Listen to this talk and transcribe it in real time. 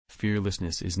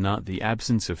Fearlessness is not the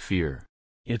absence of fear.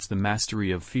 It's the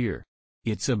mastery of fear.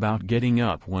 It's about getting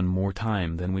up one more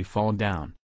time than we fall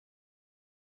down.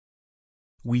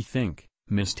 We think,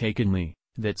 mistakenly,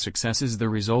 that success is the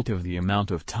result of the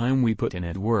amount of time we put in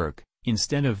at work,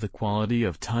 instead of the quality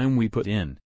of time we put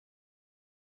in.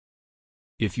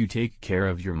 If you take care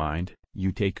of your mind,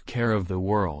 you take care of the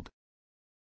world.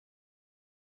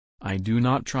 I do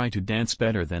not try to dance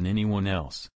better than anyone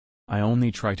else. I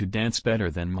only try to dance better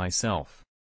than myself.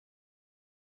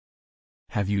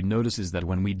 Have you noticed that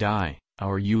when we die,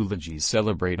 our eulogies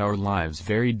celebrate our lives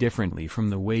very differently from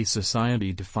the way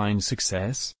society defines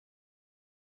success?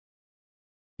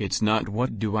 It's not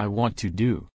what do I want to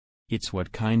do. It's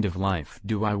what kind of life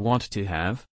do I want to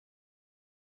have?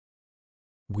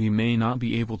 We may not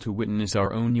be able to witness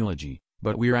our own eulogy,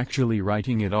 but we're actually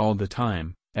writing it all the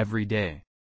time, every day.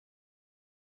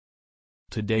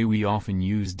 Today we often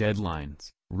use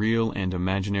deadlines, real and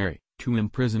imaginary, to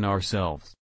imprison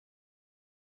ourselves.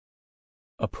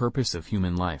 A purpose of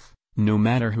human life, no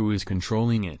matter who is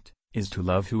controlling it, is to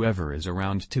love whoever is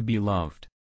around to be loved.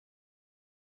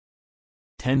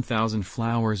 10,000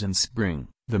 flowers in spring,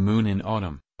 the moon in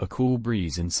autumn, a cool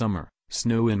breeze in summer,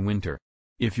 snow in winter.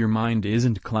 If your mind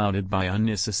isn't clouded by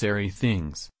unnecessary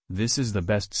things, this is the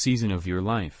best season of your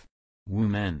life.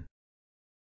 Women.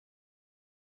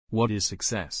 What is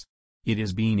success? It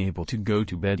is being able to go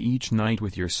to bed each night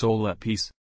with your soul at peace.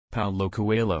 Paulo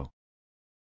Coelho.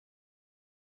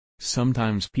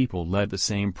 Sometimes people let the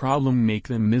same problem make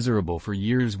them miserable for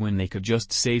years when they could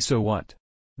just say so what.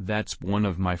 That's one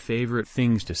of my favorite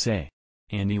things to say.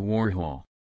 Andy Warhol.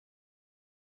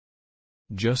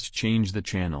 Just change the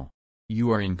channel.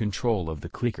 You are in control of the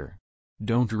clicker.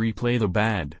 Don't replay the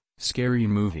bad, scary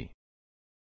movie.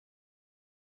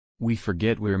 We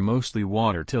forget we're mostly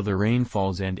water till the rain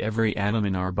falls and every atom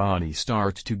in our body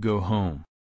starts to go home.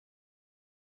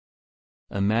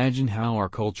 Imagine how our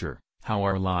culture, how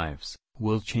our lives,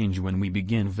 will change when we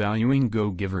begin valuing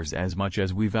go-givers as much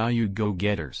as we value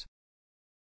go-getters.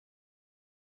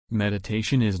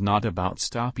 Meditation is not about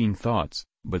stopping thoughts,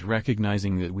 but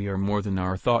recognizing that we are more than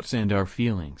our thoughts and our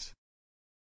feelings.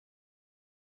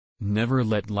 Never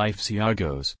let life's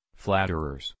yagos,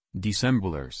 flatterers,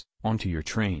 dissemblers, onto your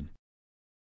train.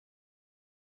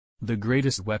 The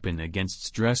greatest weapon against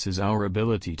stress is our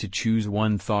ability to choose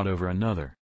one thought over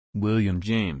another. William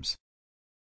James.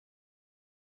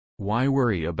 Why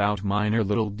worry about minor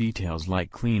little details like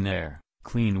clean air,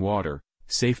 clean water,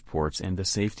 safe ports and the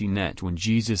safety net when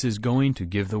Jesus is going to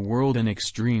give the world an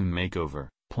extreme makeover?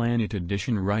 Planet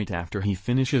Edition right after he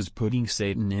finishes putting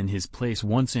Satan in his place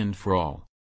once and for all.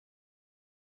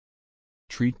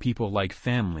 Treat people like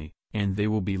family, and they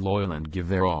will be loyal and give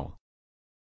their all.